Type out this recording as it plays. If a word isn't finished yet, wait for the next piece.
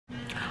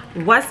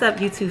What's up,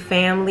 YouTube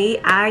family?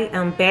 I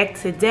am back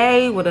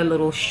today with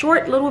a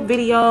short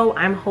video.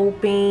 I'm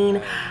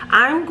hoping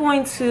I'm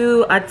going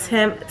to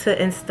attempt to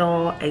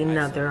install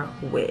another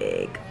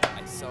wig.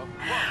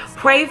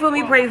 Pray for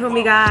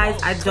me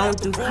guys. I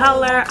don't do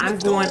color. I'm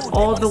going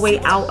all the way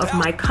out of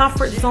my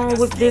comfort zone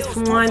with this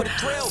one,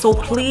 so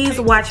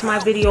please watch my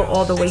video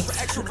all the way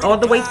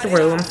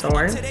through. I'm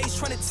sorry.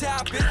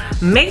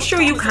 Make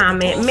sure you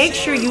comment, make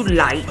sure you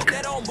like,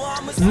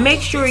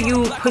 make sure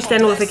you push that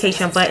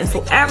notification button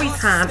so every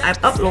time I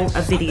upload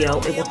a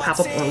video it will pop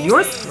up on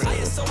your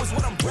screen.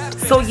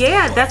 So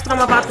yeah, that's what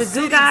I'm about to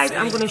do, guys.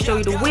 I'm going to show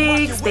you the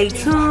wig. Stay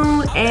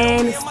tuned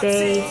and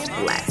stay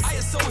blessed.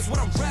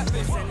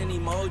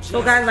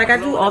 So guys, like I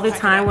do all the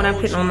time when I'm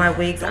putting on my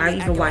wigs, I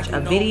either watch a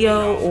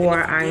video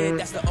or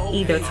I'm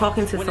either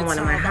talking to someone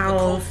in my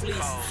house.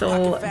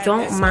 So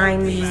don't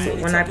mind me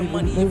when I be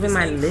moving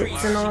my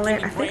lips and all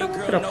that. I think I'm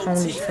gonna put a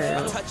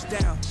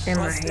ponytail in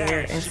my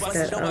hair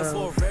instead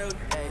of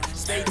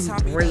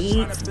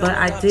braids. But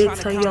I did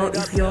tell y'all,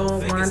 if y'all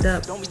wind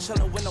up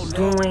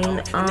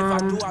doing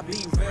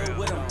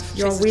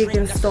your wig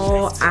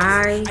install,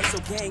 I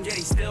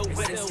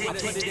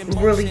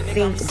really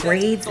think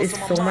braids is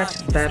so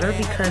much better,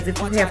 because if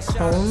you have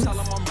combs,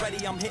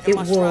 it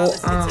will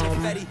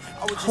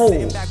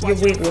hold, your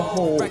wig will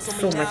hold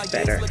so much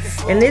better.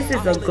 And this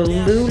is a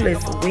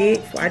glueless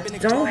wig, so I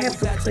don't have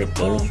to put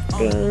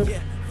anything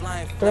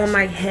on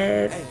my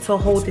head to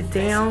hold it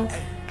down.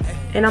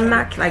 And I'm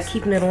not like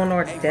keeping it on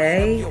all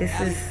day.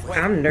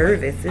 I'm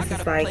nervous. This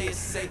is like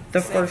the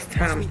first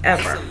time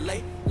ever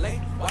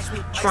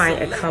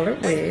trying a color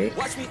wig.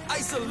 I'm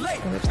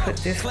gonna put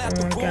this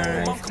on,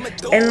 guys.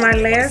 And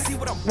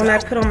when I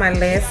put on my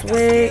last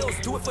wig,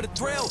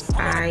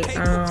 I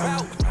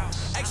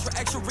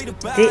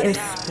didn't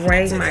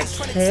spray my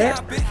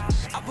cap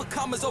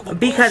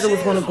because it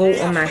was gonna go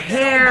on my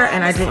hair,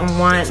 and I didn't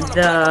want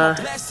the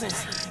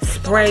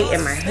spray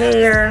in my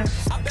hair.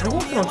 I'm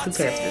gonna put on 2 caps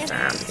this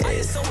time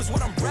because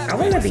I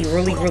want to be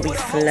really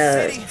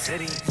flugged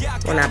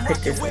when I put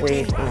this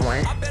wig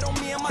on.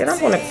 Then I'm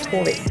gonna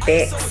pull it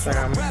back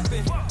some. I'm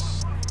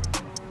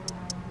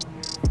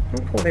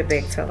gonna pull it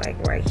back to like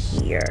right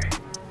here,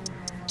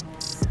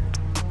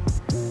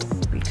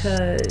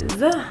 because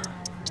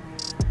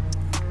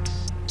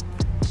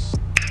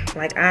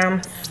like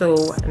I'm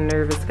so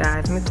nervous,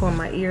 guys. Let me pull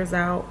my ears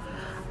out.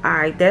 All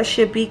right, that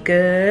should be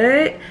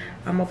good.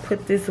 I'm gonna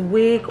put this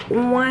wig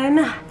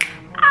on.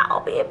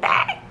 I'll be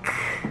back.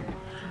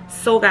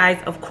 So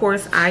guys, of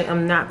course I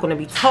am not going to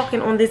be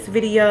talking on this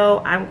video.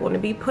 I'm going to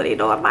be putting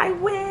on my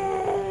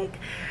wig.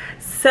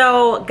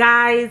 So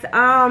guys,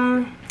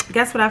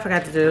 guess what I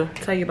forgot to do?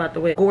 Tell you about the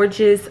wig.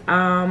 Gorgeous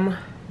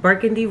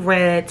burgundy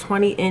red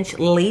 20-inch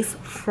lace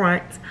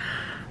front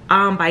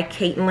by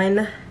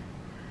Caitlin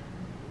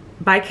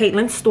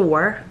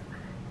Store,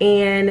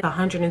 and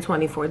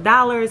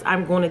 $124.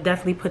 I'm going to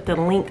definitely put the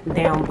link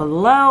down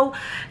below.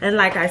 And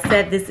like I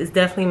said, this is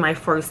definitely my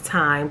first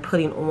time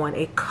putting on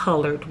a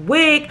colored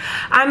wig.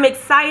 I'm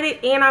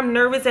excited and I'm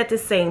nervous at the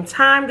same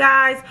time,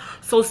 guys.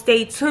 So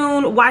stay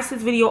tuned. Watch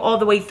this video all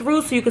the way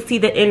through so you can see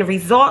the end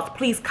results.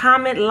 Please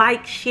comment,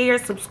 like, share,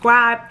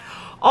 subscribe,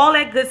 all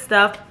that good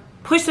stuff.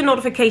 Push the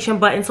notification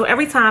button so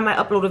every time I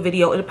upload a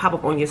video, it'll pop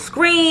up on your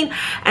screen.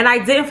 And I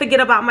didn't forget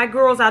about my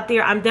girls out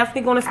there. I'm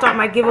definitely going to start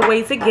my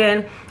giveaways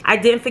again. I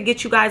didn't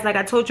forget you guys. Like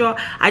I told y'all,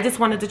 I just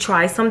wanted to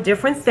try some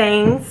different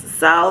things.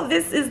 So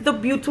this is the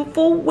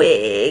beautiful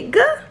wig,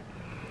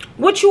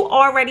 which you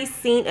already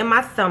seen in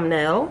my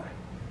thumbnail.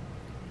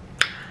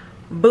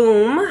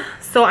 Boom.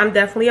 So I'm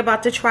definitely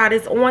about to try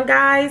this on,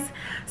 guys.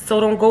 So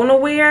don't go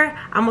nowhere.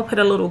 I'm going to put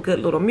a good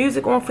little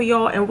music on for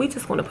y'all, and we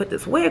just want to put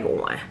this wig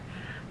on.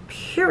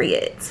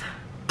 Period.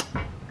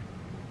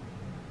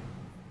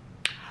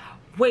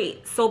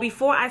 Wait, so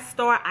before I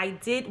start, I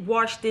did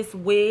wash this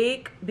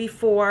wig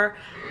before,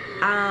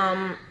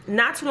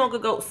 not too long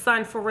ago.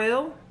 Son, for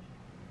real,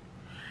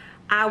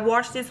 I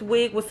washed this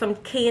wig with some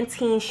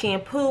Canteen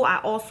shampoo. I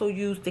also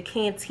used the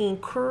Canteen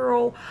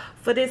curl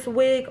for this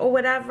wig or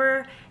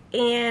whatever.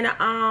 And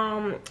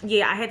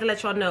yeah, I had to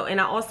let y'all know.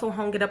 And I also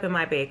hung it up in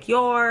my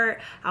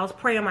backyard. I was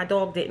praying my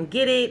dog didn't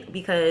get it,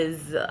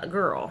 because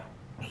girl,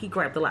 he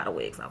grabbed a lot of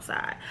wigs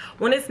outside.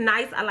 When it's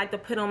nice, I like to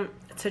put them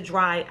to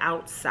dry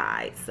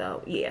outside.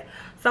 So yeah,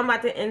 so I'm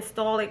about to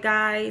install it,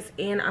 guys,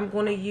 and I'm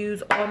going to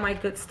use all my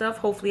good stuff.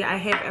 Hopefully I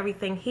have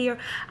everything here.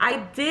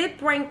 I did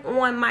bring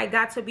on my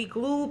Got to Be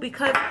Glue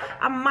because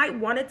I might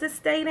want it to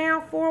stay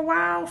down for a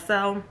while.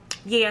 So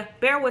yeah,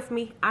 bear with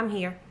me. I'm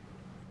here.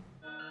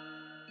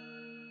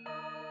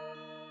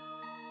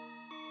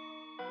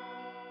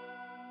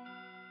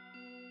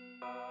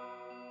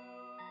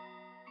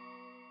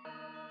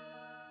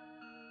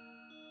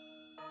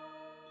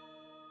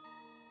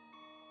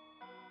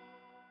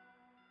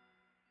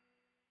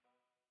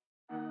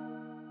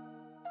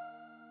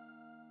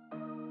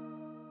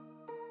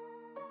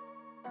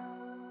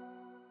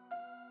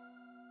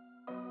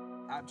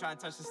 I'm trying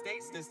to touch the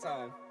States this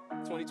time.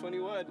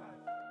 2021.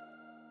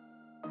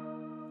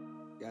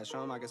 Gotta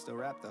show him I can still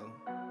rap though.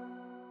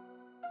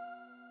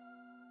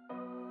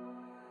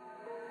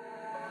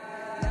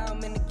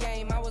 I'm in the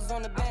game, I was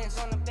on the bench.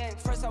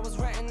 First I was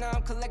renting, now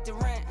I'm collecting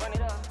rent.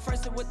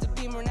 First it with the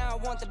Beamer, now I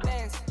want the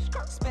Benz.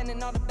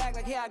 Spending all the back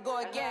like here I go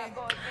again.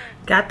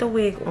 Got the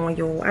wig on,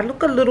 y'all. I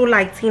look a little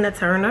like Tina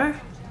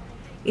Turner,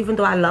 even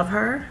though I love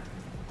her.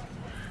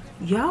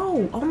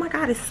 Yo, oh my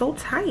god, it's so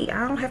tight.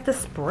 I don't have to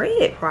spray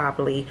it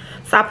properly.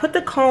 So I put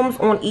the combs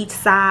on each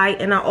side,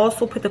 and I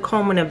also put the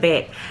comb in the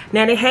back.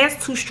 Now it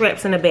has 2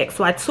 straps in the back,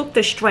 so I took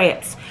the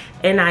straps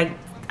and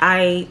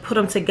I put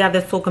them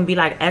together so it can be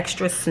like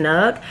extra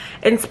snug,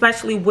 and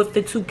especially with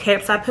the 2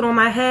 caps I put on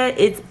my head,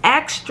 it's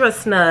extra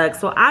snug.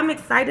 So I'm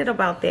excited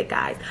about that,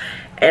 guys,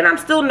 and I'm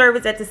still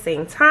nervous at the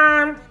same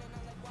time.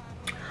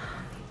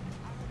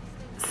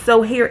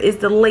 So here is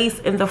the lace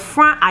in the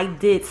front. I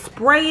did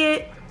spray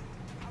it.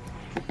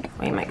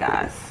 Wait a minute,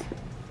 guys.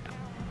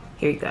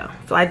 Here you go.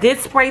 So I did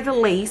spray the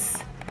lace.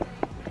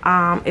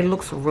 It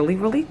looks really,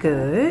 really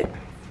good.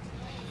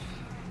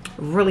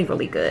 Really,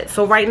 really good.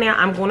 So right now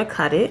I'm going to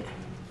cut it.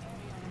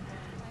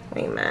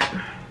 Wait a minute.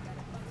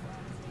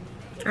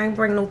 I ain't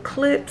bring no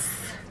clips.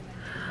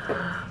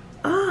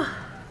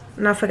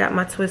 And I forgot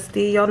my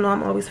twisty. Y'all know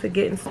I'm always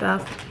forgetting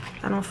stuff.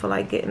 I don't feel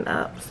like getting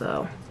up,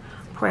 so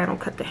pray I don't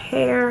cut the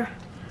hair.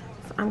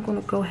 So I'm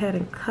going to go ahead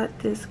and cut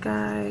this,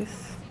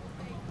 guys.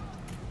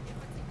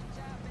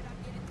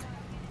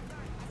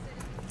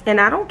 And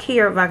I don't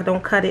care if I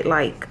don't cut it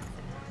like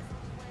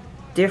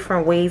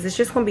different ways. It's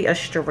just going to be a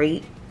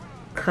straight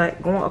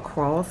cut going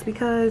across,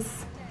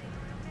 because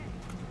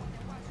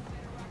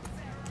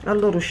a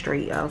little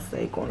straight, I'll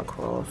say, going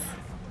across.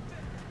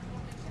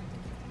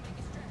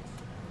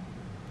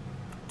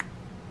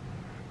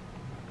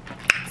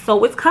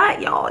 So it's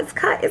cut, y'all. It's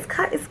cut, it's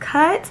cut, it's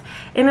cut.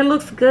 And it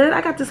looks good.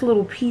 I got this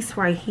little piece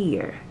right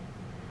here.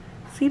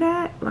 See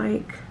that?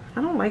 Like,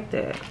 I don't like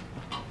that.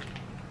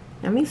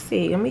 Let me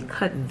see. Let me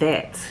cut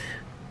that.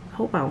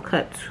 Hope I don't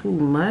cut too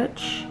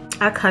much.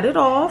 I cut it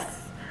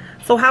off.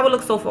 So how it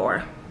looks so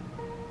far?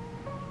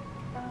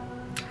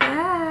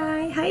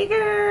 Hi. Hi,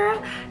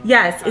 girl.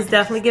 Yes, it's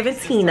definitely giving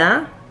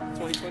Tina.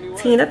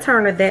 Tina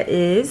Turner, that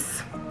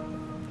is.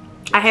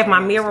 I have my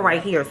mirror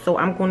right here, so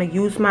I'm going to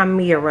use my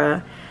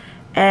mirror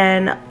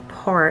and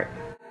part.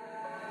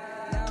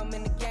 Now I'm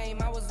in the game,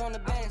 I was on the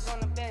bench.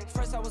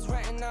 First I was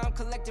renting, now I'm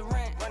collecting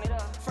rent.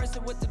 First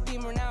it with the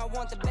Beamer, now I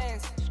want the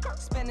Benz.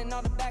 Spending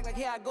all the back like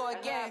here I go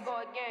again.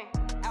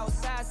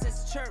 Outside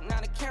says chirp,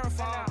 not a camera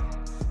phone.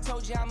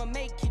 Told you I'ma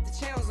keep the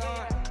channels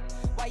on.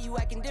 Why you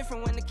acting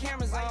different when the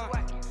camera's on?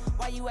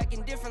 Why you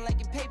acting different like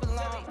your paper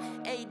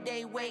long?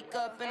 8-day wake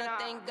up and I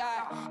thank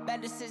God.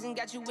 Bad decision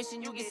got you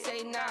wishing you could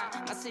say nah.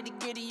 My city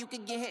gritty, you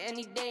could get hit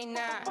any day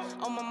now.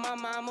 On my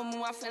mama, I'ma move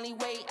my family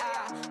way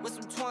out. With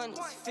some 20s,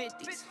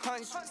 50s,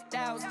 hundreds,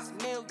 thousands,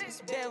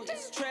 millions,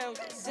 billions, trillions,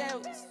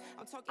 zillions.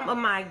 I'm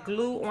talking My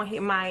glue on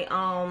here,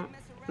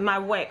 my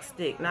wax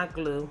stick, not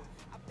glue.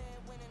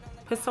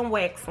 Put some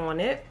wax on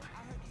it.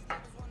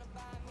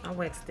 My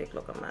wax stick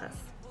look a mess.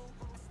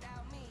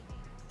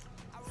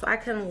 So I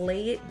can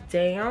lay it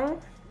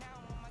down.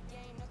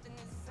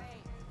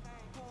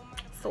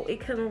 So it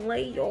can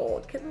lay, y'all.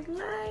 It can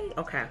lay.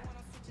 Okay.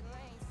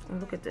 And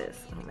look at this.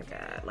 Oh my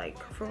god. Like,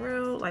 for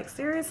real? Like,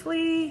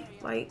 seriously?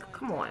 Like,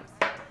 come on.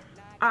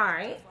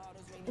 Alright.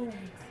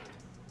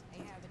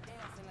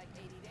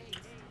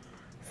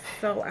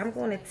 So I'm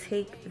going to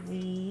take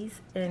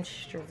these and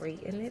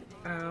straighten it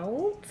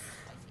out.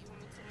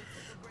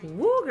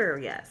 Woo, girl,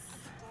 yes.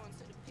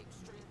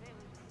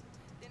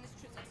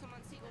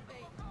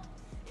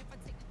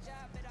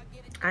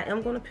 I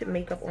am going to put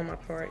makeup on my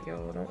part,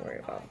 y'all. Don't worry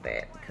about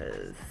that,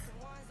 because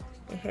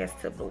it has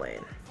to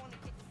blend.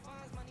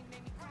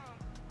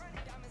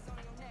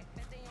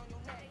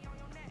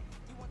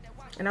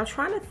 And I'm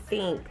trying to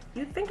think.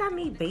 You think I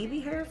need baby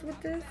hairs with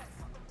this?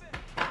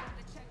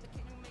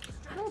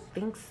 I don't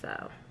think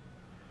so.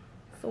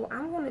 So what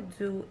I'm going to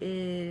do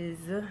is,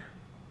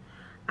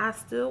 I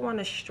still want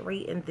to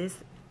straighten this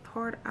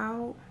part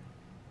out,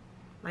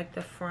 like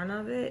the front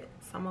of it.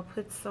 So I'm going to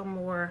put some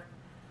more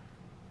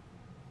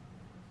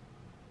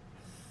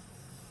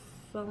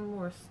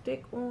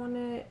stick on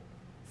it.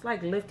 It's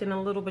like lifting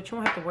a little, but you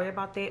don't have to worry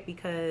about that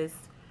because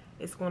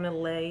it's going to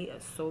lay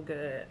so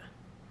good.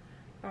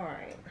 All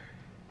right.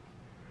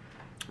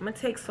 I'm going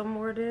to take some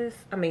more of this.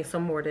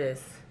 Some more of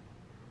this.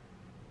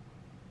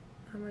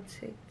 I'm going to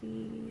take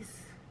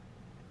these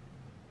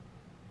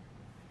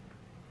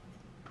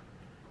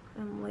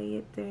and lay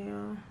it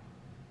down.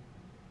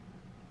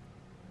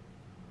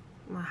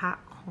 My hot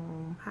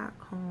comb.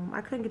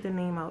 I couldn't get the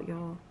name out,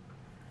 y'all.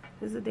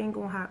 This is a dang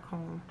on hot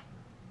comb.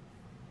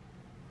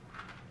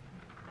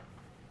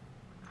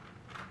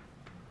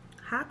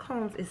 Hot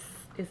combs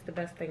is the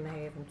best thing to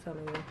have, I'm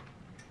telling you.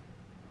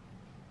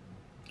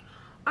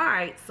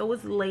 Alright, so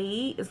it's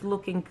laid. It's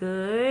looking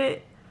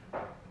good.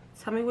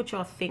 Tell me what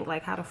y'all think,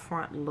 like how the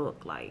front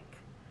look like.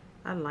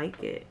 I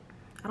like it.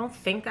 I don't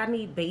think I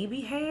need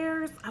baby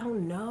hairs. I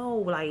don't know.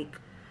 Like,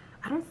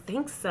 I don't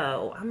think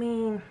so. I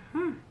mean,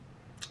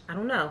 I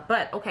don't know.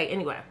 But, okay,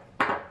 anyway.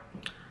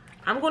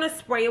 I'm going to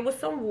spray it with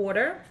some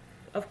water,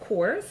 of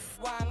course.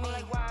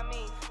 why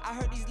me? I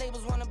heard these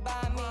labels wanna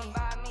buy me.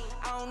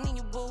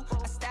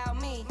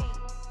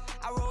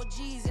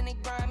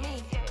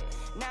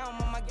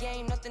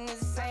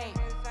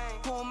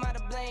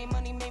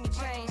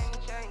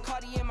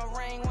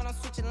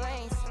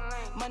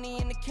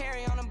 Money in the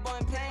carry on them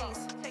Boeing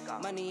planes.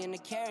 Money in the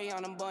carry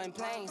on them Boeing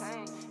planes.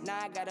 Now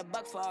I got a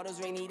buck for all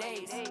those rainy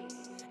days.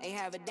 Ain't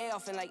have a day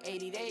off in like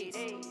 80 days.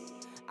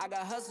 I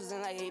got hustles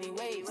in like 80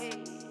 ways.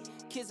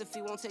 Kids if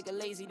he won't take a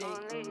lazy day.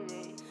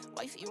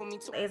 Wife, you want me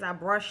to? As I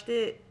brushed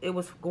it, it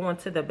was going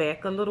to the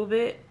back a little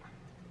bit.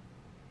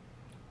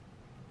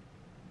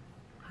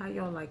 How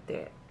y'all like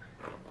that?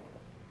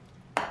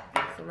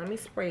 So let me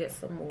spray it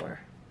some more.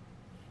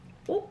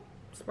 Oop,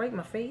 spray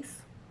my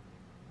face.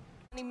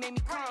 Made me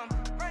calm.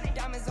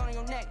 Diamonds on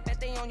your neck, bet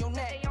they on your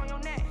neck.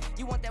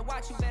 You want that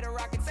watch, you better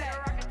rock it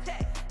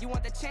tech. You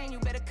want the chain, you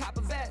better cop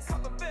a vest.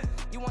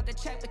 You want the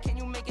check, but can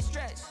you make it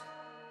stretch?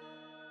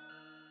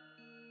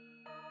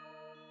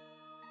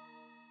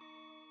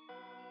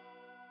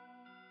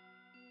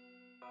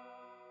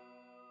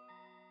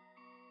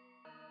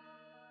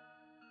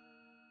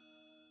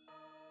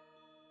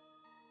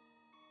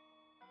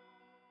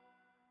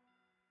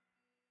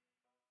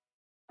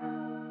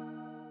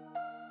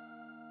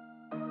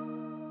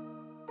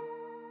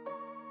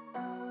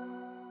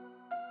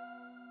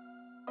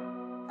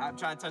 I'm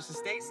trying to touch the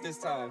states this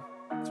time.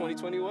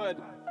 2021.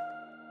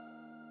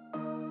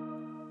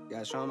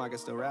 Yeah, show him I can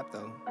still rap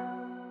though.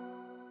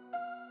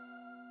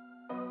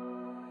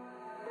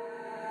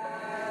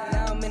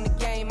 Now I'm in the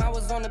game, I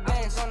was on the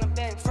bench.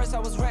 First I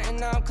was renting,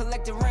 now I'm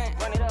collecting rent.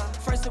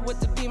 First it with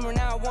the Beamer,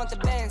 now I want the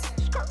Benz.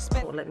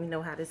 Well, let me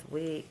know how this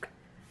wig,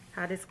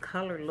 how this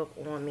color look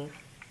on me.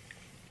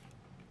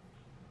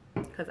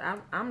 Cause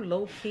I'm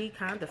low key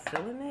kind of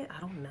feeling it. I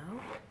don't know.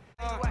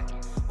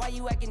 Why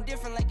you acting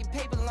different like your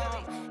paper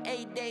long?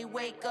 8 day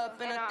wake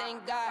up and I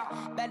thank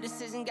God. Bad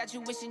decision got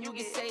you wishing you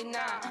could say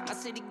nah. My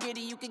city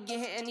gritty, you could get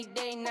hit any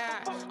day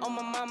now. On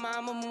my mama,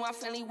 I'ma move my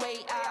family way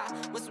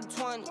out. With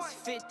some 20s,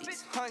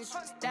 50s,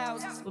 100s,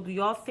 thousands. So do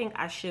y'all think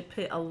I should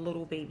put a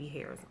little baby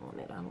hairs on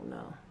it? I don't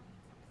know.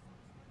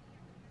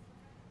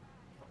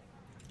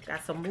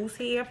 Got some mousse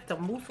here. Put the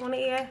mousse on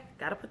there.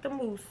 Gotta put the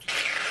mousse.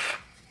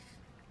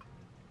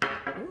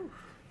 Ooh.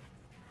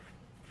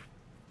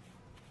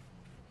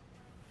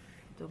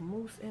 The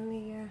mousse in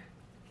there.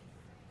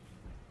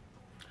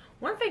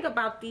 One thing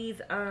about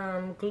these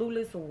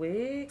glueless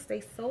wigs,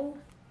 they so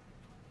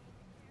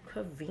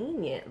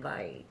convenient,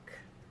 like,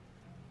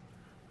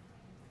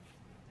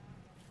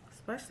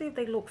 especially if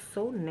they look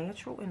so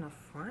natural in the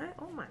front.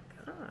 Oh my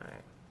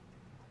god,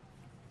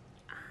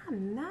 I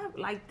never,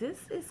 like, this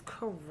is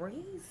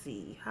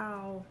crazy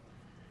how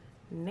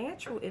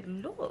natural it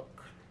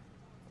look.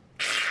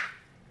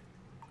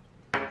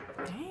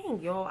 Dang,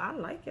 y'all, I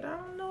like it. I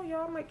don't know,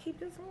 y'all might keep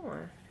this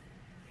on.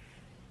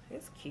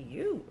 It's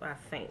cute, I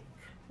think.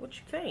 What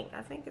you think?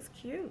 I think it's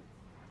cute.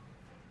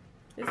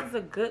 This is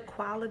a good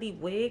quality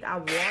wig. I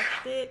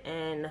washed it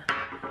and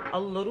a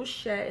little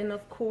shedding,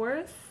 of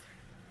course.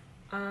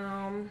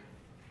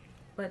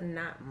 But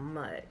not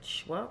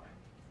much. Well,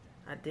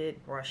 I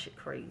did brush it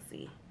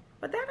crazy.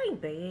 But that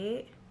ain't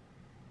bad.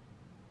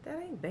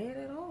 That ain't bad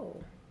at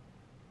all.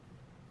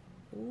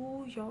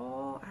 Ooh,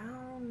 y'all, I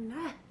don't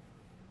know.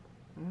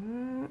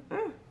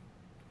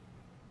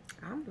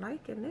 I'm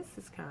liking this.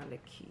 Is kind of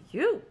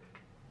cute.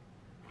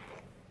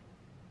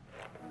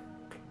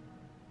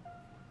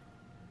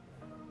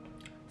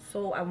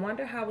 So I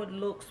wonder how it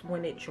looks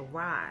when it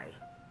dry.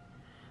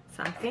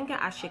 So I'm thinking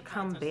I should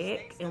come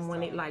back and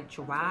when it like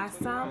dries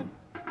some,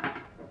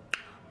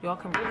 y'all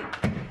can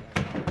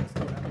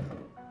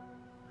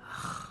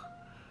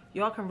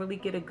really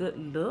get a good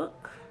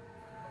look.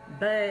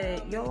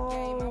 But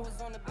y'all,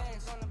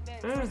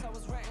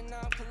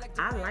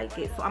 I like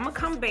it. So I'm gonna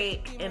come back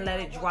and let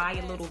it dry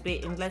a little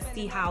bit and let's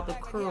see how the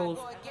curls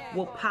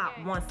will pop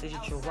once it's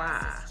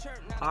dry.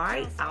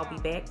 Alright, I'll be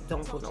back.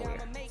 Don't go nowhere.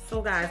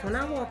 So guys, when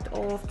I walked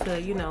off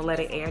to, you know, let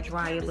it air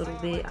dry a little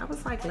bit, I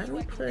was like, let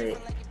me put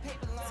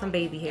some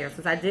baby hair.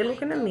 Because I did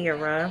look in the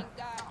mirror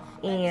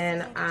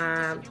and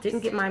I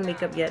didn't get my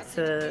makeup yet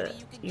to,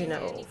 you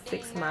know,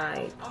 fix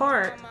my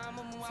part.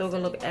 So it's gonna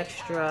look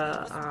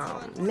extra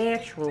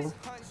natural.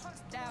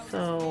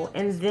 So,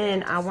 and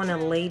then I want to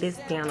lay this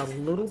down a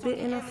little bit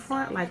in the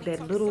front, like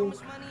that little,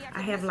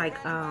 I have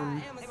like,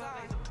 I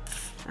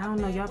don't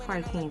know, y'all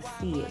probably can't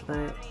see it,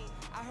 but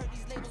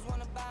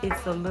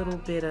it's a little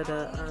bit of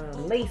the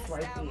lace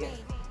right here.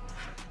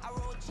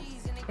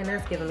 And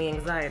that's giving me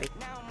anxiety.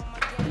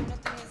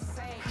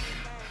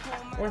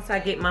 Once I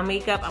get my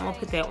makeup, I'm gonna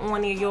put that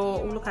on there,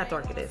 y'all. Look how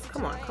dark it is.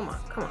 Come on, come on,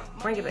 come on.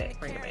 Bring it back,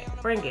 bring it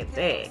back, bring it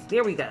back.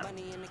 There we go.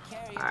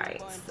 All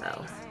right,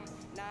 so.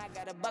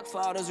 Got a buck for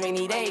all those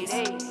rainy days.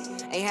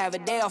 Ain't have a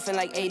day off in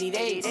like 80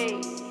 days.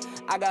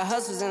 I got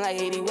hustles in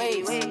like 80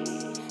 ways.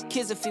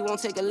 Kids if he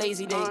won't take a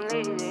lazy day.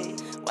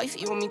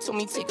 Wifey on me told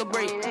me take a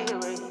break.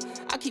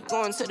 I keep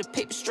going to the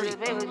paper street.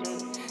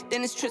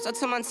 Then it's trips out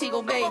to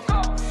Montego Bay.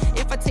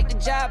 If I take the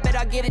job, bet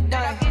I get it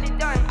done.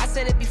 I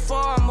said it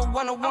before, I'm a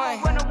 101.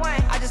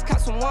 I just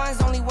caught some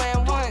ones, only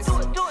wearing ones.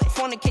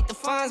 Fornicate the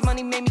funds,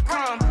 money made me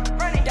calm.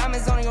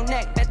 Diamonds on your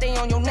neck, bet they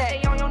on your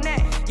neck.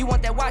 You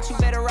want that watch, you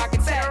better rock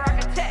it tech.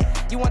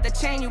 You want the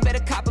chain, you better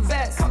cop a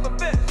vest.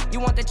 You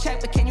want the check,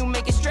 but can you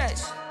make it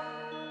stretch?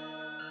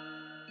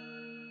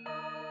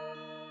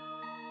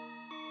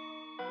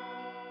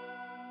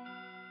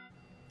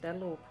 That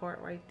little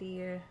part right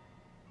there.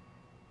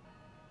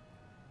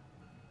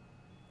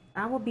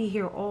 I will be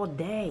here all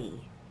day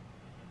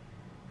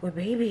with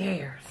baby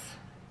hairs.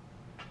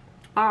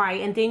 All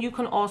right, and then you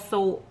can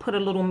also put a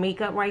little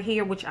makeup right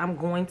here, which I'm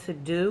going to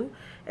do.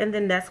 And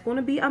then that's going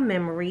to be a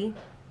memory.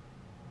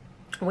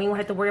 We don't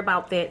have to worry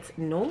about that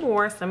no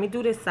more. So let me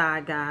do this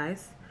side,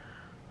 guys.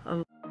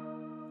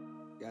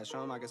 Yeah,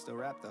 show him I can still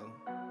rap though.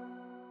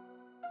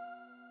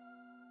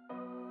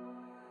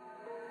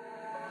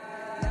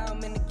 Now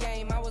I'm in the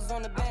game, I was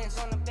on the bench.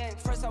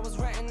 First I was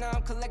renting, now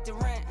I'm collecting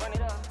rent.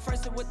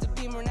 First it with the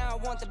Beamer, now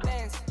I want the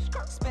Benz.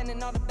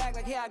 Spending all the back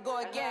like here I go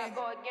again.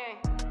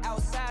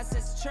 Outside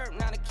says chirp,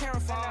 now the camera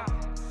phone.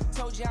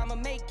 Told you I'ma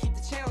make, keep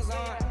the channels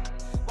on.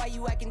 Why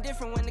you acting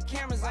different when the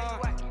camera's on?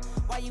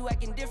 Why you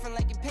acting different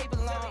like your paper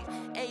long?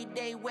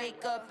 8-day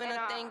wake up and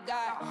I thank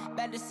God.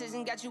 Bad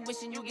decision got you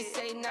wishing you could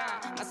say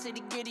nah. My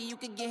city gritty, you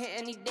could get hit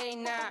any day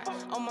now.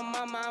 On my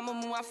mama, I'ma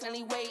move my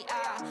family way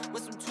out.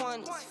 With some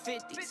 20s,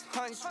 50s,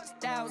 hundreds,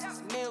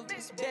 thousands,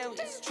 millions,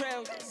 billions,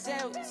 trillions,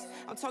 zillions.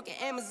 I'm talking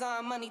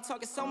Amazon money,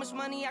 talking so much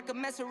money I could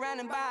mess around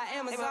and buy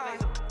Amazon.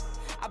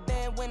 I've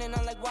been winning,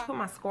 I'm like, why? Put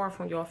my scarf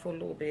on y'all for a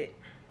little bit.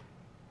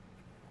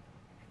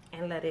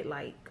 And let it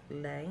like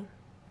lay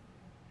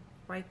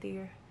right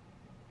there.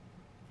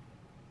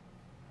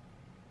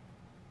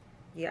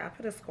 Yeah, I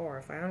put a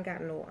scarf. I don't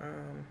got no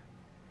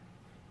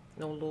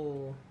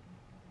little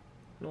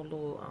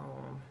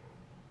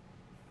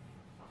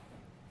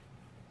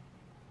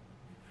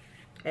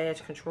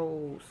edge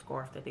control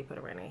scarf that they put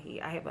around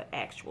here. I have an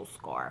actual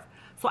scarf.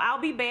 So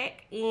I'll be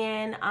back,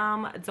 and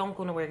don't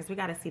go nowhere because we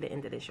gotta see the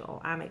end of this,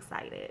 y'all. I'm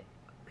excited.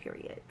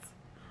 Period.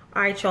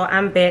 All right, y'all,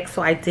 I'm back.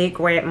 So I did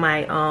grab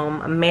my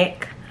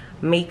MAC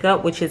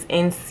makeup, which is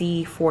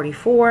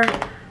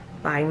NC44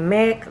 by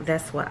MAC.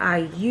 That's what I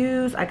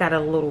use. I got a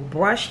little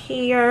brush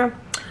here.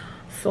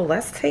 So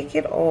let's take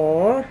it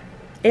all.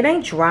 It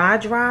ain't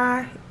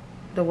dry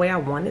the way I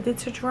wanted it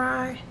to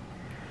dry.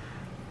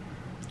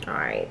 All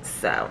right,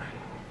 so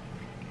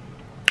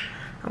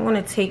I'm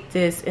gonna take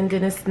this, and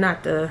then it's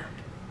not a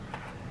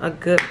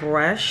good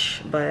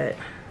brush, but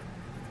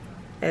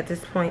at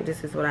this point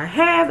this is what I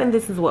have, and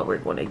this is what we're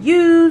gonna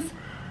use.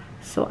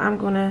 So I'm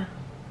gonna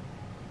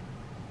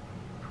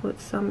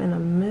put some in the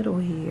middle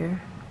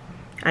here.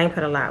 I ain't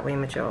put a lot, wait a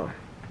minute, y'all.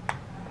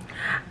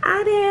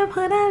 I didn't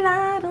put a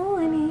lot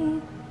on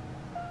it.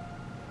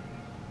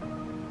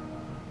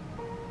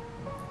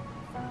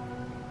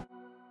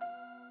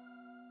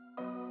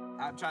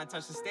 I'm trying to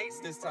touch the states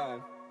this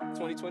time.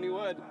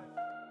 2021.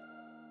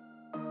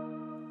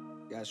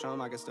 Yeah, show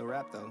him I can still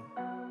rap though.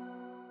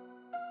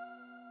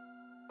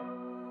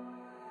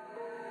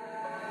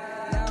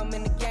 Now I'm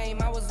in the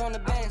game, I was on the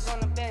bench.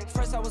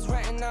 First I was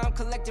renting, now I'm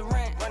collecting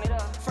rent.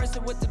 First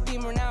it with the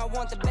Beamer, now I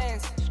want the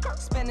Benz.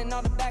 Spending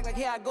all the back like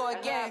here I go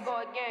again.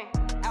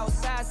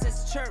 Outside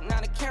says chirp, now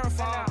the camera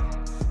phone.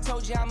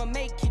 Told you I'ma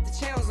make, keep the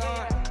channels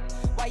on.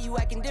 Why you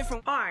acting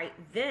different? All right,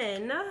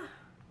 then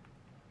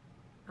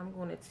I'm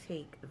going to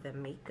take the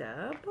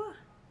makeup,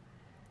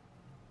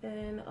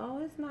 and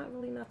oh, it's not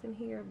really nothing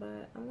here,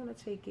 but I'm going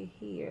to take it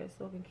here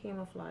so I can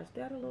camouflage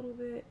that a little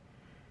bit.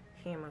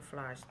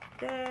 Camouflage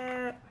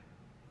that.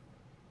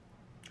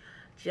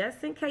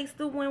 Just in case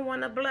the wind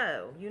want to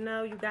blow. You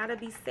know, you got to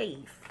be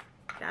safe.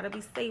 Got to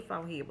be safe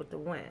out here with the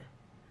wind.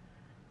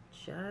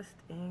 Just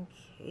in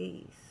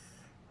case.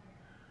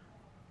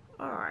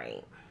 All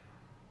right.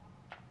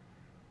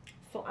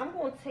 So I'm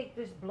going to take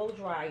this blow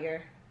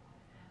dryer,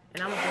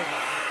 and I'm going to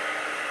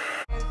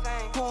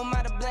Who am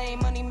I to blame?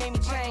 Money made me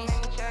change.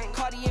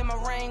 Cardi in my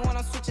rain when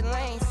I'm switching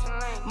lanes.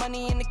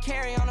 Money in the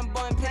carry on them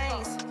Boeing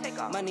planes.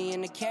 Money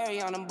in the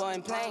carry on them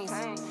Boeing planes.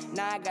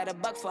 Now I got a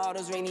buck for all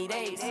those rainy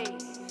days.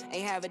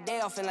 Ain't have a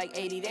day off in like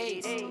 80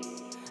 days.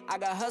 I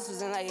got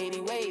hustles in like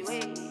 80 ways.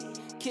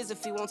 Kids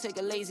if he won't take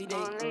a lazy day.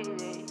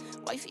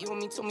 Wifey on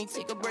me told me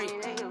take a break.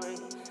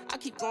 I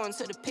keep going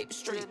to the paper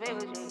straight.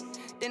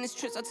 Then it's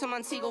trips out to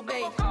Montego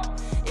Bay.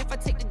 If I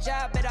take the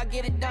job, bet I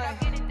get it done.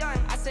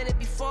 I said it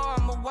before,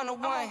 I'm a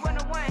one-on-one.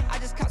 I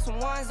just caught some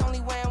ones,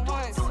 only wearing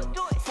ones.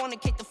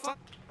 Fornicate the fuck.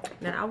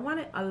 Now I want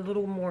it a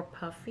little more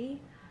puffy,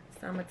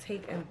 so I'm gonna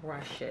take and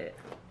brush it.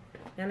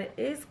 And it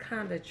is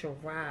kind of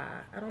dry.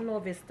 I don't know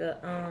if it's the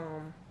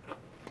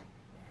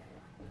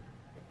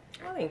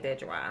I think they're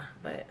dry,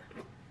 but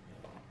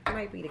it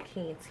might be the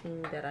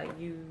Canteen that I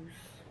use.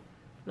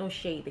 No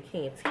shade to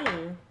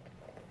Canteen,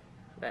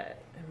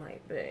 but it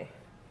might be.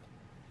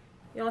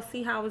 Y'all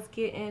see how it's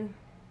getting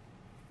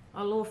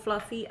a little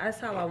fluffy? That's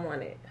how I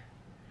want it.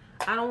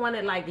 I don't want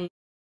it like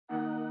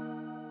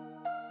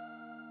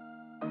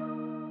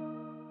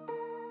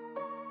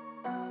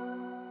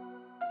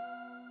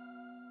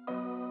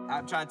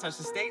I'm trying to touch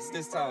the states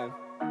this time.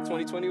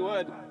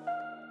 2021.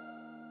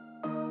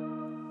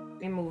 Let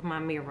me move my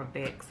mirror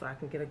back so I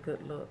can get a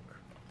good look.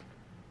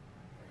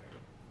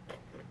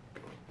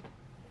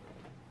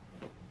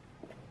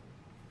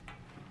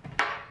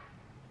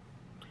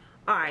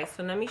 Alright,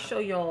 so let me show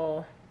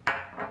y'all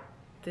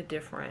the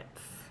difference.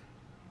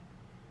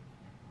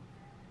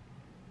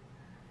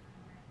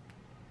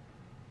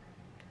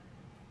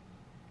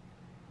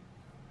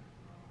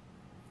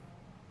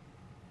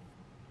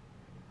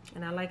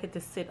 And I like it to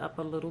sit up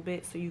a little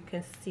bit so you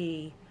can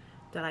see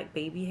the like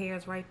baby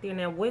hairs right there.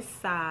 Now, which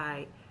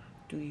side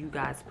do you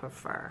guys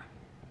prefer?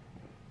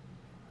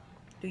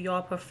 Do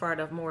y'all prefer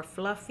the more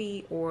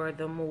fluffy or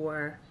the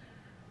more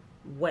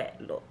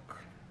wet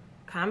look?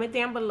 Comment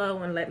down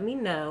below and let me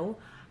know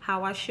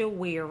how I should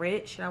wear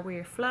it. Should I wear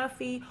it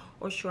fluffy,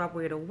 or should I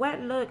wear the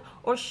wet look,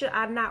 or should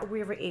I not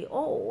wear it at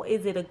all?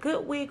 Is it a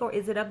good wig or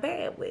is it a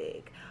bad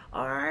wig?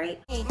 All right.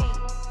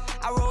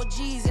 I roll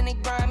G's and they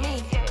grind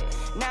me.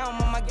 Now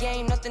I'm on my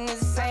game, nothing is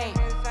the same.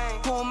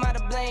 Who am I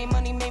to blame?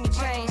 Money made me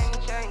change.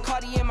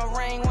 Cardi in my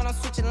ring when I'm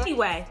switching.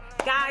 Anyway,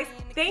 guys,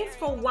 thanks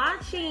for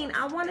watching.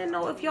 I want to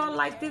know if y'all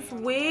like this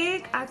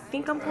wig. I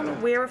think I'm going to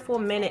wear it for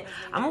a minute.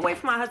 I'm going to wait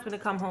for my husband to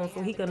come home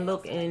so he can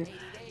look and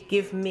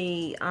give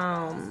me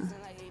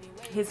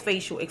his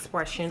facial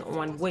expression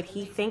on what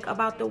he think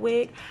about the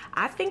wig.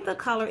 I think the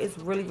color is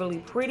really, really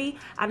pretty.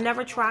 I've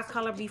never tried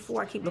color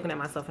before. I keep looking at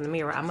myself in the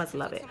mirror. I must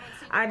love it.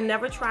 I've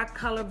never tried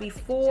color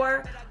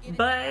before,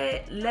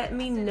 but let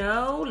me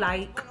know,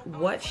 like,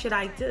 what should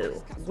I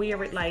do?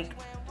 Wear it like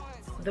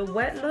the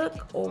wet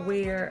look or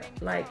wear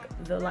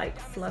like the like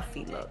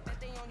fluffy look?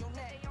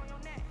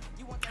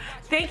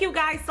 Thank you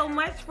guys so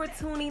much for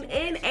tuning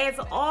in. As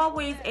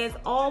always,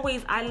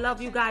 I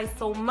love you guys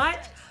so much.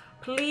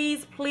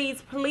 Please, please,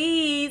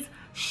 please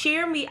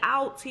share me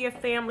out to your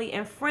family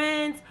and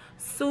friends.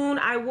 Soon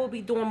I will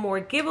be doing more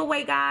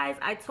giveaway, guys.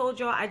 I told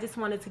y'all I just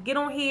wanted to get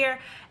on here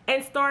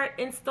and start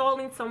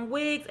installing some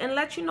wigs and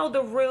let you know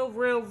the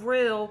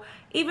real.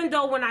 Even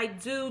though when I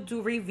do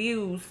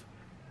reviews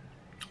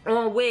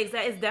on wigs,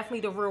 that is definitely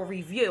the real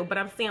review. But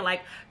I'm saying,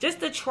 like, just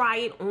to try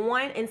it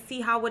on and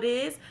see how it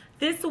is.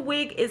 This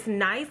wig is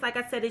nice. Like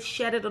I said, it's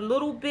shedded a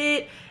little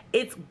bit.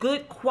 It's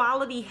good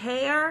quality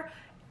hair.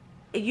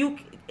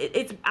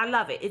 I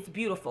love it. It's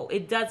beautiful.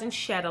 It doesn't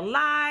shed a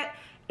lot.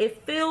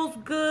 It feels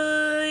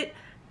good.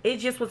 It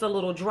just was a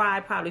little dry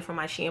probably from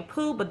my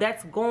shampoo, but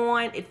that's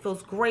gone. It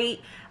feels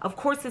great. Of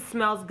course, it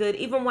smells good.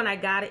 Even when I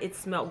got it, it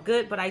smelled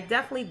good, but I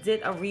definitely did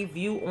a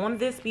review on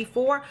this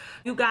before.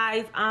 You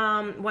guys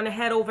want to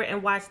head over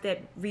and watch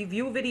that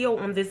review video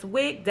on this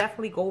wig,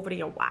 definitely go over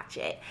there and watch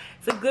it.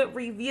 It's a good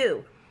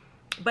review.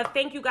 But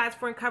thank you guys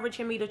for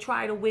encouraging me to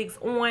try the wigs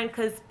on,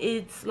 because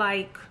it's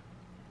like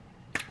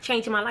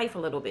changing my life a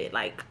little bit.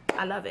 Like,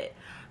 I love it.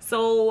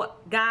 So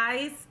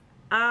guys,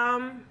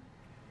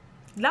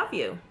 love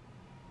you.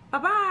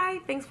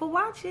 Bye-bye. Thanks for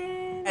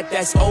watching.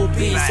 That's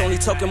obese, only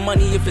talking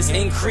money if it's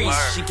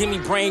increased. She give me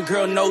brain,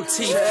 girl, no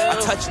teeth. I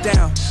touch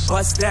down,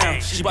 bust down.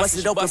 She bust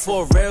it open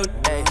for a real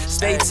day.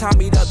 Stay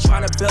tommied up,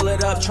 trying to build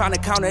it up, trying to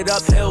count it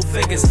up, hill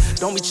figures.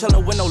 Don't be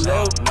chilling with no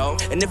lil, no.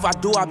 And if I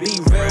do, I be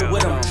real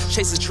with them.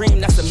 Chase a dream,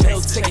 that's a meal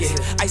ticket.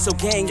 ISO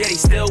gang, yeah, they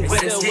still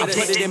with us. I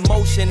put it in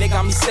motion, they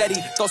got me steady.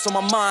 Thoughts on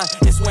my mind,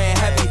 it's weighing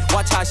heavy.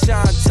 Watch how I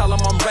shine, tell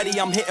them I'm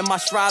ready. I'm hitting my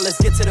stride, let's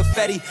get to the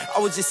fetty. I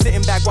was just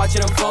sitting back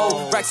watching them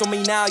fold. Racks on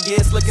me now, yeah,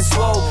 it's looking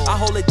swole. I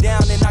hold it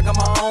down and I got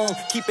my own.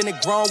 Keeping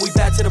it grown, we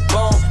back to the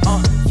bone.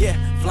 Yeah,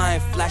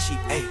 flying flashy,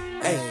 ayy,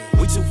 ayy.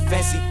 We too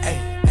fancy, ayy,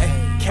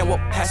 ayy. Can't walk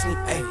past me,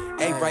 ayy,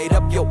 ayy. Right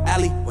up your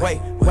alley, wait.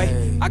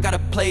 I gotta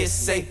play it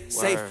safe.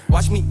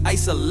 Watch me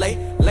isolate,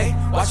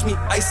 watch me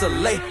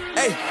isolate,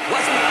 ayy.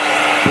 Watch me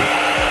isolate.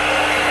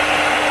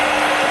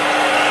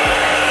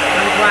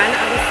 I'm drying the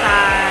other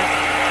side.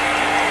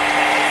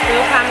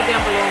 Still comment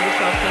down below what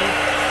y'all think.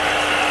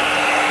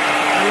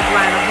 I'm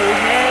drying the whole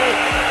head.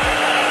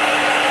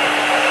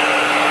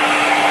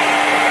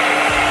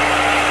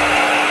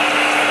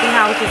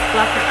 How it's just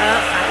fluffing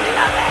up.